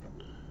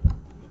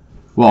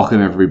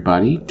Welcome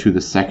everybody to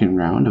the second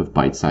round of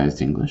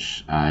Bite-Sized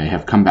English. I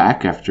have come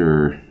back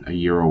after a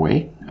year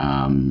away,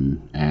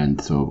 and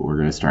so we're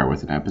going to start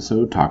with an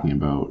episode talking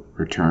about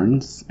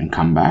returns and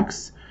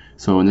comebacks.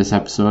 So in this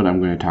episode, I'm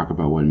going to talk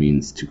about what it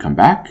means to come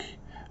back,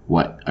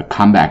 what a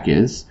comeback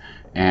is,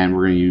 and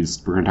we're going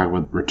to talk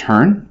about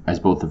return as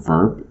both a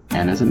verb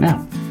and as a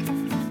noun.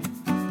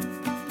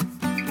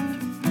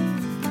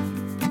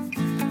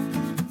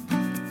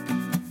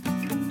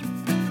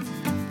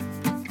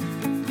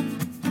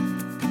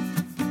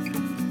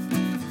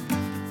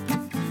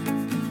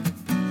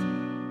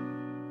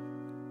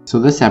 So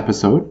this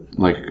episode,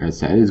 like I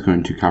said, is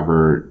going to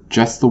cover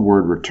just the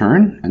word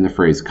return and the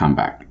phrase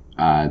comeback.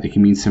 They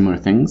can mean similar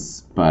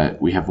things,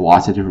 but we have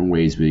lots of different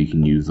ways where you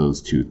can use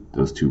those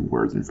two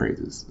words and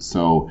phrases.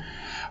 So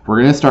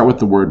we're going to start with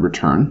the word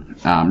return.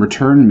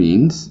 Return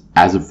means,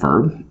 as a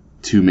verb,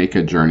 to make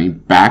a journey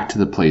back to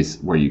the place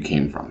where you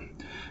came from.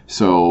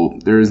 So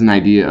there is an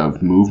idea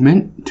of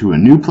movement to a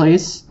new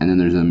place, and then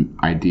there's an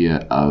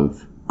idea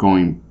of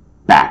going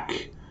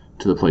back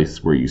to the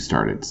place where you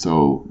started.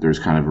 So there's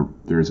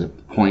a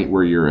point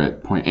where you're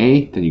at point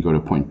A, then you go to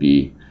point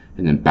B,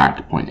 and then back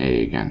to point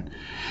A again.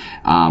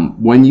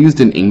 When used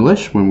in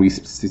English, when we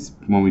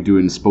do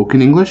it in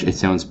spoken English, it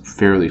sounds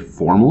fairly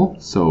formal.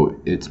 So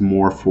it's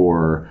more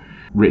for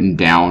written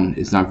down.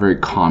 It's not very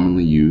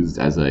commonly used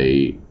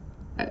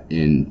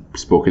in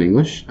spoken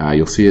English.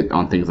 You'll see it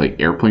on things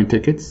like airplane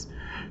tickets.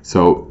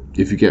 So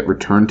if you get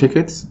return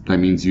tickets, that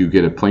means you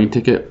get a plane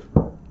ticket.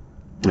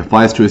 It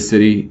flies to a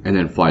city and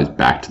then flies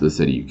back to the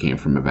city you came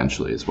from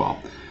eventually as well.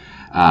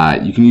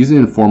 You can use it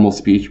in formal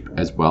speech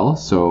as well.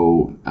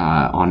 So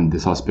on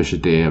this auspicious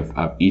day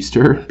of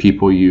Easter,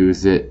 people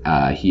use it,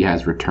 he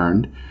has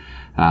returned,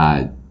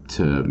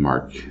 to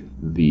mark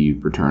the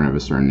return of a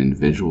certain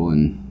individual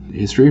in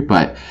history.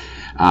 But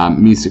it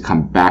means to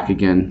come back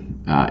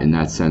again in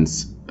that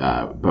sense.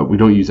 But we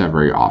don't use that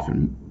very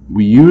often.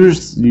 We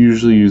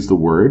usually use the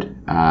word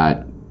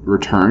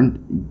return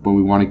when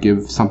we want to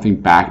give something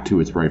back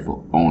to its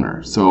rightful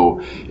owner. So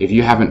if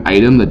you have an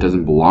item that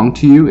doesn't belong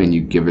to you and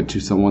you give it to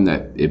someone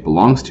that it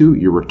belongs to,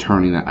 you're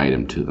returning that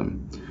item to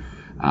them.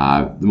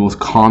 The most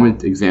common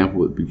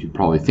example that we could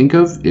probably think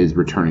of is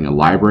returning a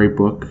library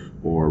book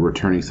or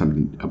returning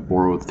a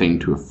borrowed thing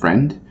to a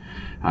friend.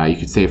 You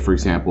could say, for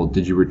example,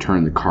 did you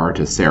return the car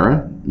to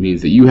Sarah? It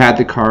means that you had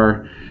the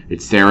car,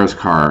 it's Sarah's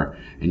car,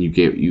 and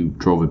you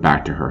drove it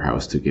back to her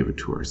house to give it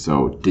to her.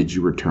 So did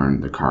you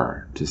return the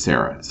car to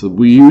Sarah? So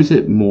we use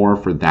it more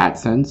for that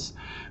sense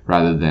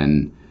rather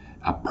than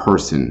a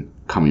person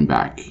coming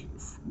back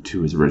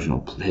to his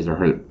or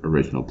her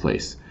original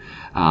place.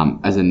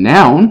 As a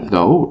noun,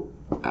 though,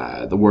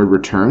 the word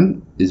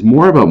return is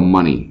more about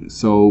money.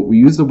 So we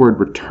use the word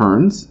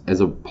returns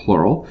as a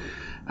plural.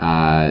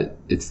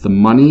 It's the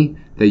money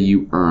that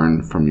you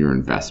earn from your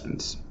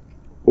investments,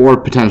 or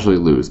potentially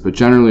lose, but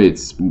generally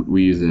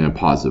we use it in a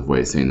positive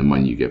way, saying the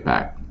money you get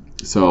back.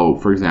 So,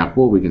 for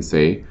example, we can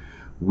say,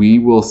 we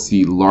will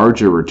see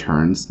larger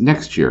returns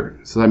next year.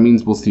 So that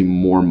means we'll see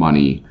more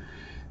money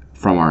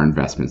from our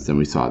investments than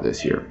we saw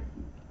this year.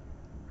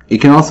 It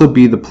can also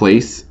be the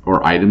place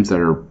or items that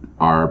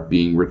are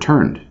being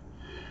returned.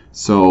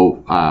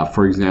 So,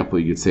 for example,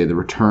 you could say the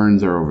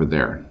returns are over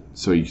there.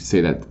 So you could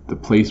say that the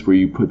place where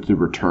you put the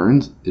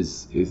returns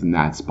is in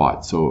that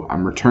spot. So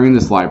I'm returning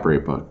this library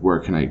book. Where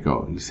can I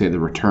go? You say the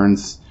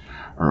returns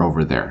are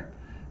over there,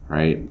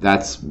 right?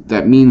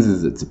 That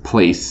means it's a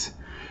place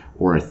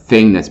or a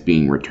thing that's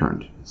being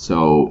returned.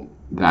 So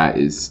that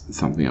is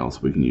something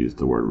else we can use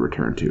the word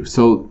return to.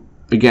 So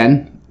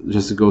again,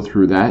 just to go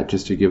through that,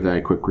 just to give that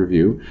a quick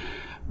review,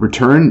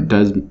 return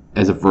does,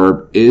 as a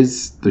verb,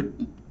 is the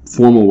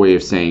formal way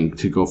of saying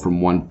to go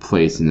from one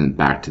place and then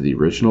back to the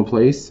original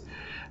place.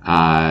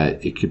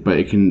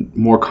 It can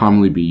more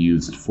commonly be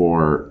used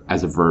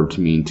as a verb to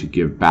mean to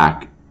give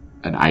back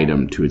an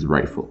item to its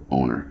rightful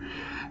owner.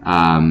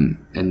 And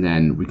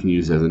then we can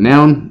use it as a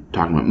noun,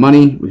 talking about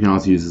money. We can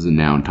also use it as a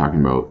noun,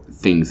 talking about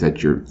things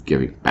that you're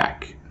giving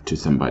back to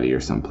somebody or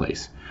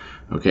someplace.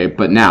 Okay,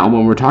 but now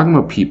when we're talking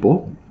about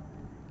people,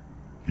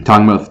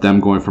 talking about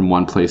them going from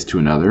one place to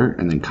another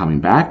and then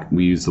coming back,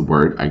 we use the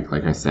word,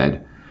 like I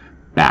said,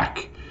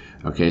 back.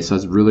 Okay, so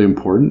that's really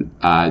important.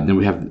 Then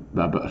we have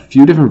a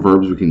few different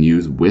verbs we can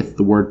use with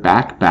the word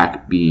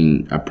back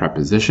being a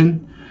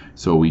preposition.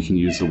 So we can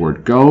use the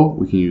word go,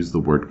 we can use the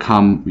word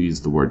come, we use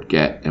the word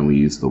get, and we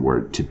use the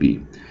word to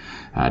be,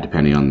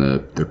 depending on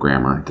the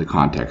grammar, the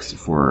context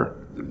for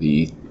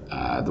the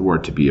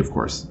word to be, of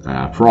course,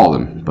 for all of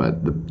them,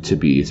 but the to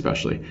be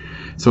especially.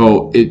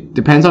 So it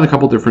depends on a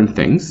couple different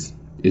things.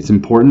 It's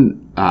important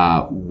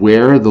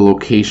where the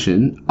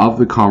location of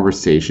the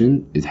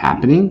conversation is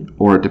happening,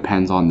 or it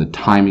depends on the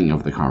timing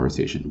of the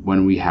conversation,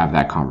 when we have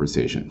that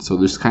conversation. So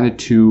there's kind of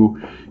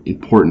two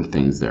important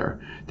things there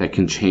that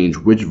can change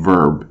which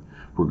verb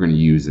we're going to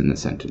use in the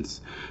sentence.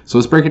 So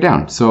let's break it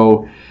down.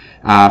 So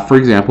for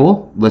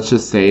example, let's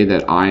just say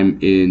that I'm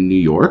in New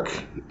York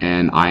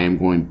and I am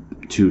going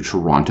to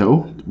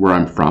Toronto, where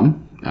I'm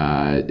from.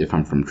 if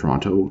I'm from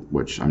Toronto,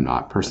 which I'm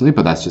not personally,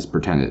 but that's just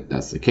pretend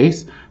that's the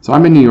case. So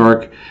I'm in New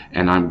York,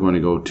 and I'm going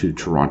to go to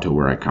Toronto,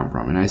 where I come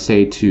from. And I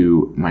say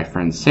to my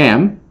friend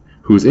Sam,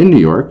 who's in New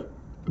York,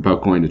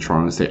 about going to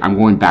Toronto, and say, I'm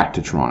going back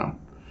to Toronto,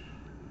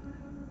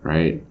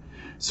 right?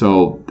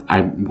 So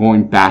I'm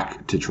going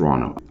back to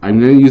Toronto. I'm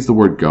going to use the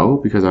word go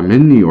because I'm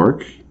in New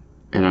York,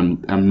 and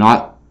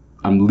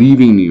I'm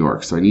leaving New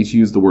York. So I need to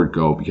use the word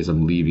go because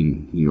I'm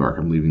leaving New York.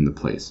 I'm leaving the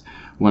place.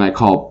 When I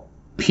call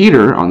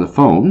Peter on the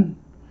phone,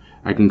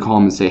 I can call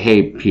him and say,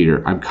 hey,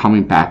 Peter, I'm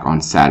coming back on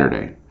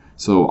Saturday.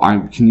 So I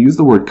can use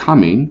the word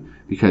coming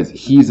because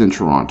he's in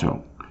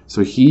Toronto.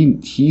 So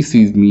he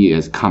sees me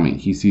as coming.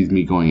 He sees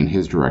me going in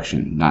his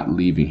direction, not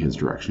leaving his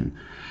direction.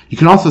 You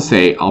can also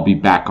say, I'll be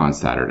back on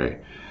Saturday,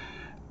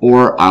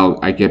 or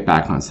I get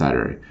back on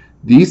Saturday.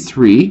 These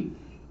three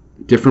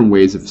different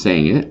ways of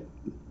saying it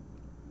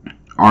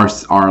are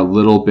a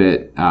little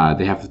bit,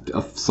 they have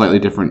a slightly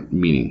different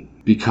meaning,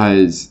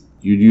 because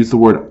you use the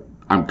word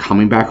I'm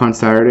coming back on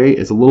Saturday.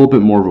 It's a little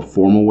bit more of a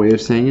formal way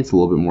of saying it. It's a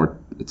little bit more,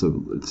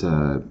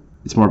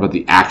 it's more about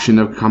the action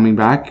of coming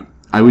back.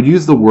 I would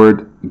use the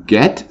word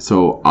get,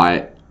 so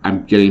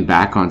I'm getting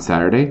back on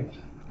Saturday.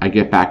 I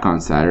get back on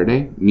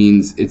Saturday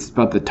means it's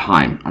about the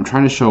time. I'm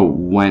trying to show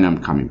when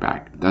I'm coming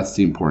back. That's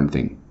the important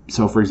thing.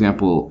 So, for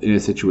example, in a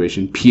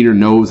situation, Peter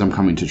knows I'm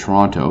coming to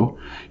Toronto.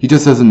 He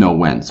just doesn't know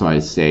when. So I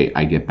say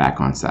I get back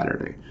on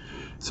Saturday.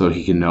 So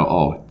he can know,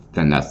 oh,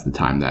 then that's the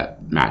time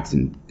that Matt's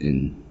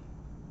in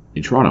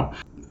Toronto.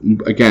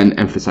 Again,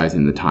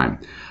 emphasizing the time.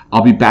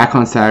 I'll be back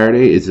on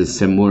Saturday is a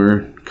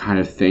similar kind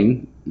of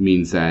thing.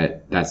 Means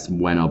that's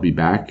when I'll be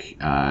back.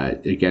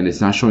 Again,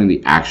 it's not showing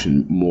the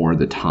action, more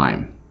the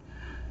time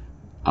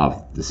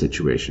of the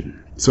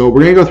situation. So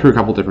we're going to go through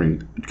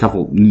a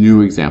couple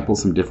new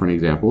examples, some different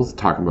examples,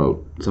 talking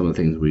about some of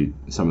the things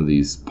some of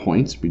these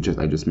points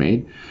I just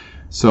made.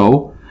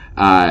 So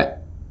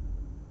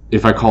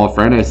if I call a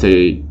friend, I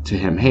say to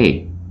him,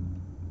 hey,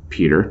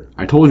 Peter,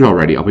 I told you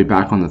already, I'll be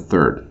back on the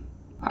 3rd.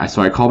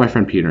 So I call my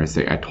friend Peter and I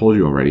say, I told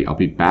you already, I'll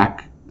be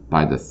back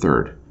by the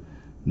 3rd.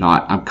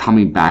 Not, I'm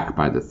coming back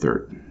by the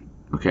 3rd.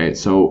 Okay,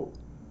 so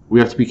we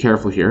have to be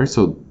careful here.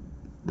 So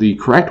the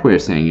correct way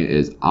of saying it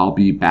is, I'll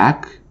be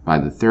back by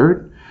the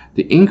 3rd.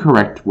 The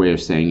incorrect way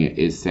of saying it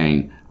is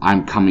saying,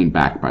 I'm coming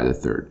back by the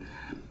 3rd.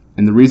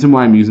 And the reason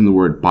why I'm using the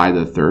word by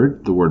the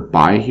 3rd, the word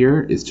by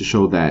here, is to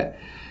show that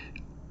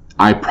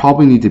I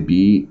probably need to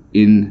be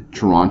in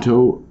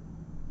Toronto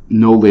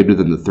no later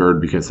than the 3rd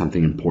because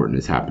something important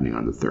is happening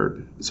on the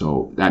 3rd.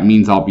 So that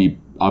means I'll be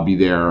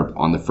there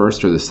on the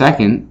 1st or the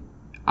 2nd.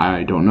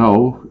 I don't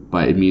know,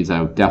 but it means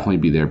I'll definitely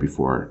be there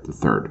before the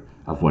 3rd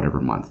of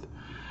whatever month.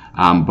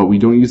 But we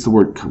don't use the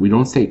word, we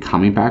don't say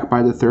coming back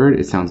by the 3rd.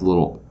 It sounds a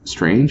little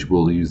strange.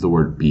 We'll use the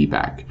word be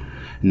back.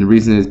 And the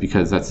reason is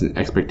because that's an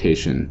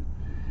expectation.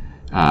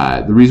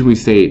 The reason we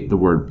say the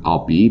word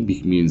I'll be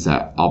means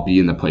that I'll be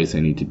in the place I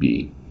need to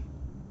be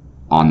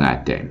on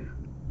that day.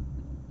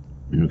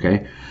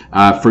 Okay.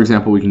 For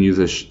example, we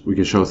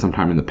can show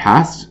sometime in the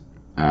past.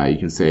 You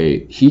can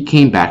say he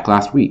came back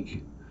last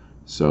week.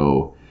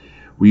 So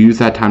we use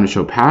that time to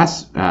show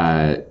past.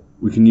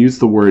 We can use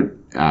the word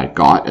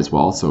got as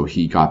well. So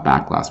he got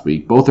back last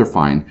week. Both are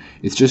fine.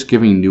 It's just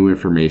giving new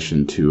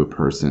information to a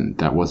person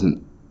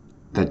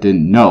that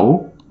didn't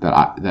know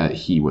that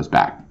he was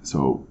back.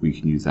 So we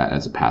can use that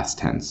as a past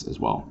tense as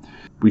well.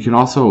 We can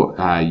also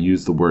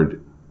use the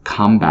word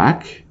come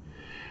back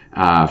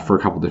for a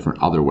couple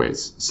different other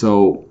ways.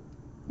 So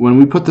when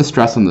we put the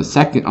stress on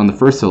the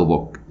first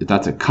syllable,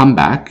 that's a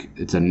comeback.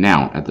 It's a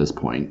noun at this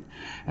point.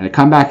 And a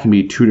comeback can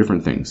be two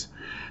different things.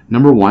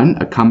 Number one,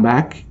 a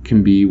comeback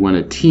can be when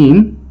a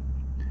team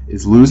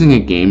is losing a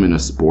game in a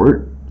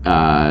sport.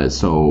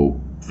 So,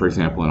 for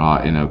example,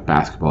 in a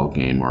basketball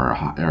game or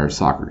a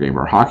soccer game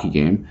or a hockey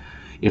game,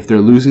 if they're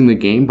losing the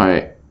game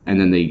and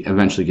then they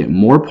eventually get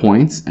more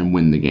points and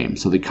win the game.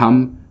 So they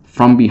come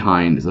from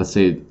behind. Let's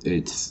say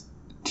it's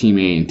Team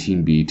A and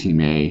Team B. Team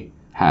A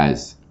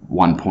has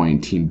 1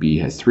 point, Team B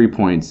has 3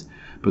 points,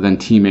 but then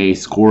Team A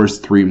scores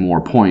 3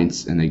 more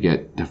points and they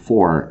get to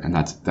 4, and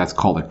that's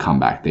called a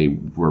comeback. They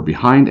were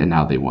behind and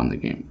now they won the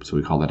game. So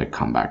we call that a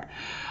comeback.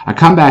 A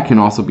comeback can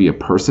also be a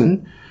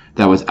person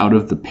that was out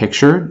of the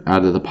picture,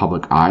 out of the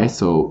public eye.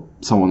 So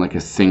someone like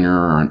a singer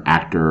or an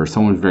actor or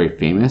someone very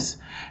famous,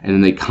 and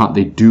then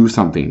they do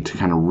something to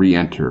kind of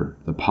re-enter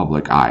the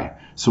public eye.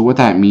 So what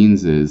that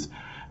means is,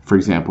 for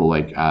example,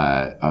 like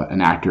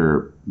an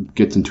actor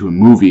gets into a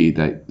movie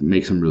that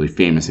makes him really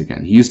famous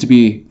again. He used to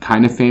be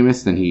kind of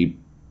famous, then he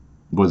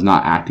was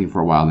not acting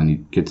for a while, then he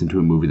gets into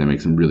a movie that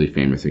makes him really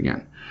famous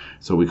again.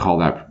 So we call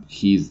that,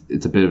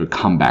 it's a bit of a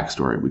comeback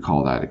story. We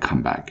call that a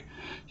comeback.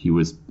 He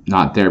was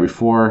not there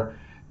before,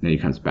 then he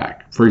comes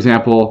back. For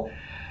example,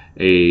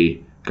 a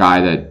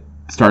guy that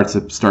starts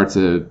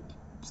a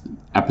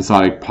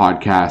episodic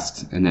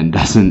podcast and then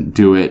doesn't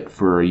do it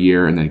for a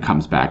year and then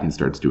comes back and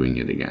starts doing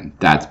it again.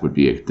 This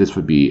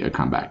would be a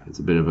comeback. It's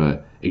a bit of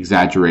a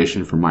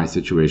exaggeration for my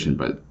situation,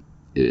 but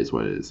it is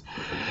what it is.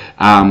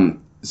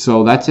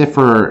 So that's it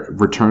for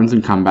returns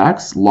and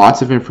comebacks.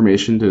 Lots of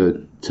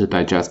information to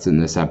digest in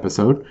this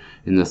episode,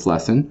 in this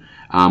lesson.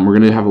 We're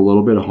going to have a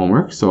little bit of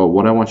homework. So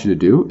what I want you to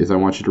do is I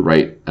want you to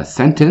write a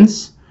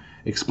sentence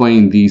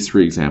explaining these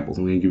 3 examples.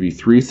 I'm going to give you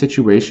 3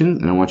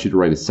 situations, and I want you to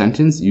write a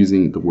sentence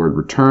using the word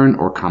return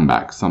or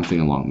comeback, something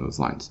along those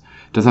lines.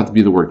 It doesn't have to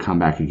be the word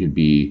comeback. It could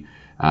be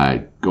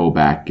go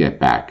back, get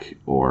back,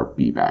 or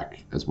be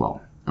back as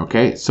well.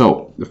 Okay,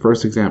 so the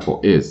first example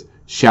is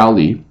Xiao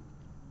Li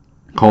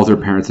calls her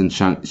parents in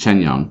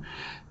Shenyang,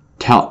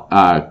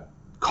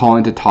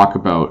 calling to talk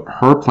about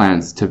her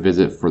plans to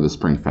visit for the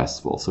Spring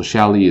Festival. So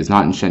Xiao Li is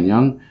not in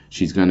Shenyang.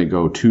 She's going to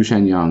go to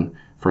Shenyang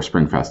for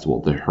Spring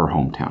Festival, her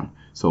hometown.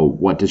 So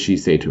what does she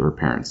say to her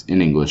parents?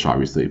 In English,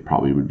 obviously,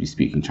 probably would be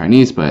speaking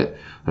Chinese, but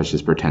let's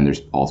just pretend they're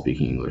all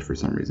speaking English for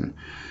some reason.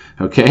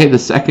 Okay, the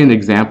second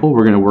example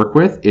we're going to work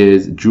with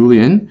is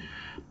Julian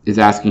is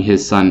asking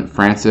his son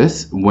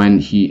Francis when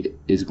he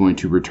is going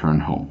to return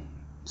home.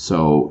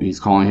 So he's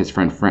calling his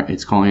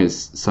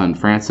son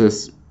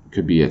Francis.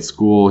 Could be at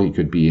school, he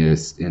could be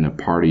in a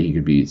party, he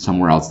could be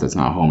somewhere else that's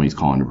not home. He's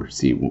calling to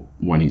see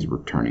when he's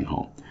returning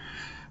home.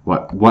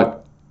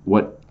 What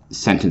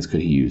sentence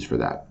could he use for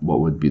that? What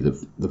would be the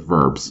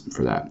verbs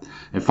for that?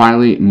 And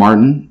finally,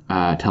 Martin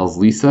tells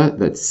Lisa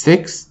that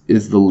 6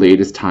 is the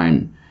latest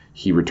time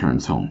he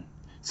returns home.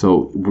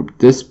 So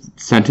this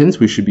sentence,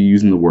 we should be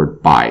using the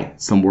word by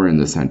somewhere in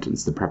the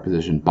sentence, the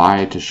preposition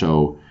by, to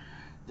show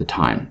the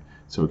time.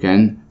 So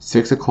again,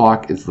 6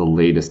 o'clock is the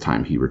latest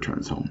time he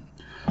returns home.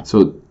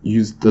 So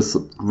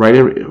write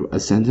a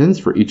sentence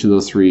for each of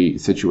those 3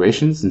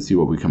 situations and see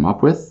what we come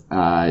up with.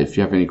 If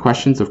you have any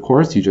questions, of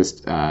course, you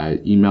just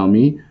email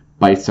me,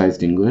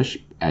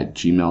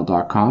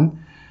 bitesizedenglish@gmail.com,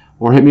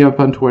 or hit me up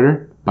on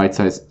Twitter,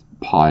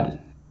 bitesizedpod,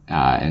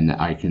 and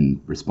I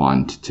can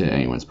respond to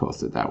anyone's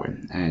posted that way.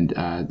 And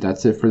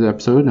that's it for the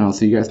episode, and I'll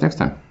see you guys next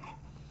time.